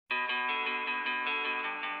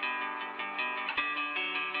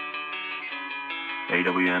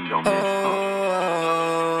AWM don't miss.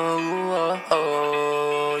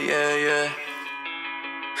 Yeah, yeah.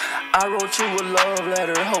 I wrote you a love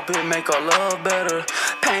letter, hope it make our love better.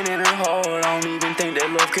 Pain in her heart, I don't even think that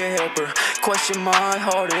love can help her. Question my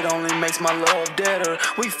heart, it only makes my love deader.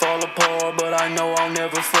 We fall apart, but I know I'll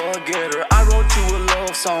never forget her. I wrote you a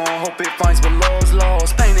love song, hope it finds what love's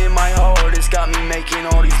lost. Pain in my heart, it's got me making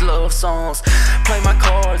all these love songs. Play my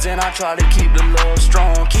cards and I try to keep the love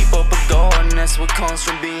strong. Keep up a guard, and that's what comes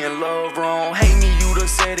from being loved wrong. Hate me, you done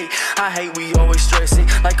said it, I hate we always stressing.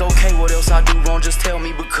 Like okay, what else I do wrong, just tell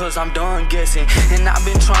me because I'm done guessing. And I've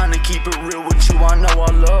been trying to keep it real with you, I know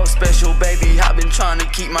our love special, baby. I've been trying to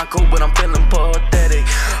keep my cool, but I'm feeling pathetic.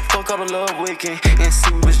 Fuck all the love wicked, and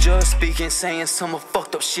see we was just speaking, saying some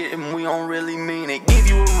fucked up shit and we don't really mean it. Give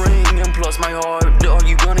you a ring and plus my heart, dog,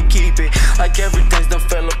 you gonna keep it. Like everything's done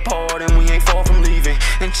fell apart and we ain't far from leaving.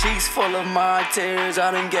 And cheeks full of my tears,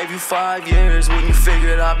 I done gave you 5 years when you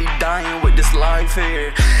figured I'd be dying with this life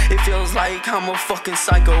here. It feels like I'm a fucking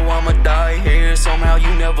psycho, I'ma die here. Somehow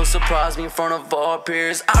you never surprised me in front of our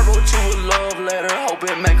peers. I wrote you a love letter, hope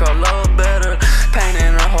it make our love better. Pain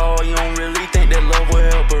in her heart, you don't really think that love will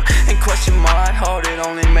help her. And question my heart, it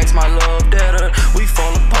only makes my love deader. We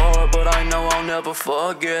fall apart, but I know I'll never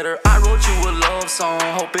forget her. I wrote you a love song,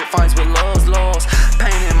 hope it finds what love's lost.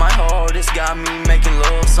 Pain in my heart, it's got me making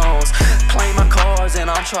love songs. Play my cards and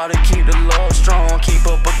I try to keep the love strong. Keep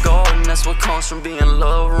up a guard, and that's what comes from being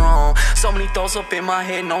loved wrong. So many thoughts up in my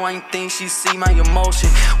head, no I ain't think she see my emotion.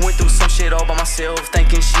 Went through some shit all by myself,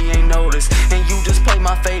 thinking she ain't noticed. And you just play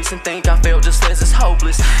my face and think I failed just as it's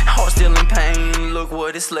hopeless. Heart still in pain, look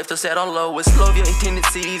what it's left us at our lowest. Love your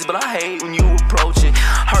tendencies, but I hate when you approach it.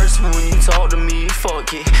 Hurts when you talk to me,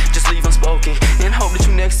 fuck it, just leave unspoken. And hope that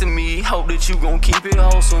you next to me, hope that you gon' keep it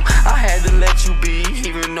wholesome. I had to let you be,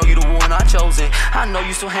 even though you're the one I chosen. I know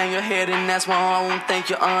you still hang your head and that's why I don't think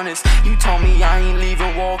you're honest. You told me I ain't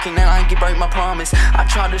leaving walking and I ain't break my promise. I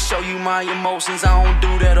tried to show you my emotions, I don't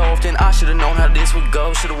do that often. I should've known how this would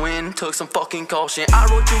go, should've went and took some fucking caution. I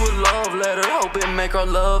wrote you a love letter, hope it make our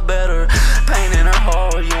love better. Pain in her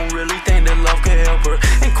heart, you don't really think that love can help her.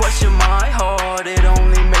 And question my heart, it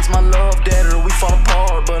only makes my love deader. We fall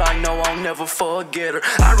apart, but I know I'll never forget her.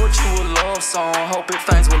 I wrote you a love song, hope it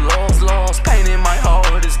finds what love's lost. Pain in my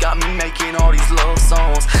heart, it's got me making all these love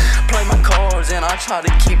songs. Play my cards and I try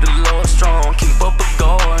to keep the love strong. Keep up a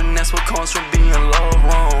guard, and that's what comes from being loved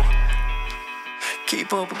wrong.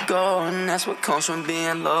 Keep up a guard, and that's what comes from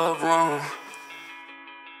being loved wrong.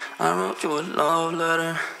 I wrote you a love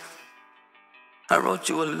letter, I wrote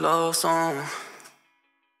you a love song.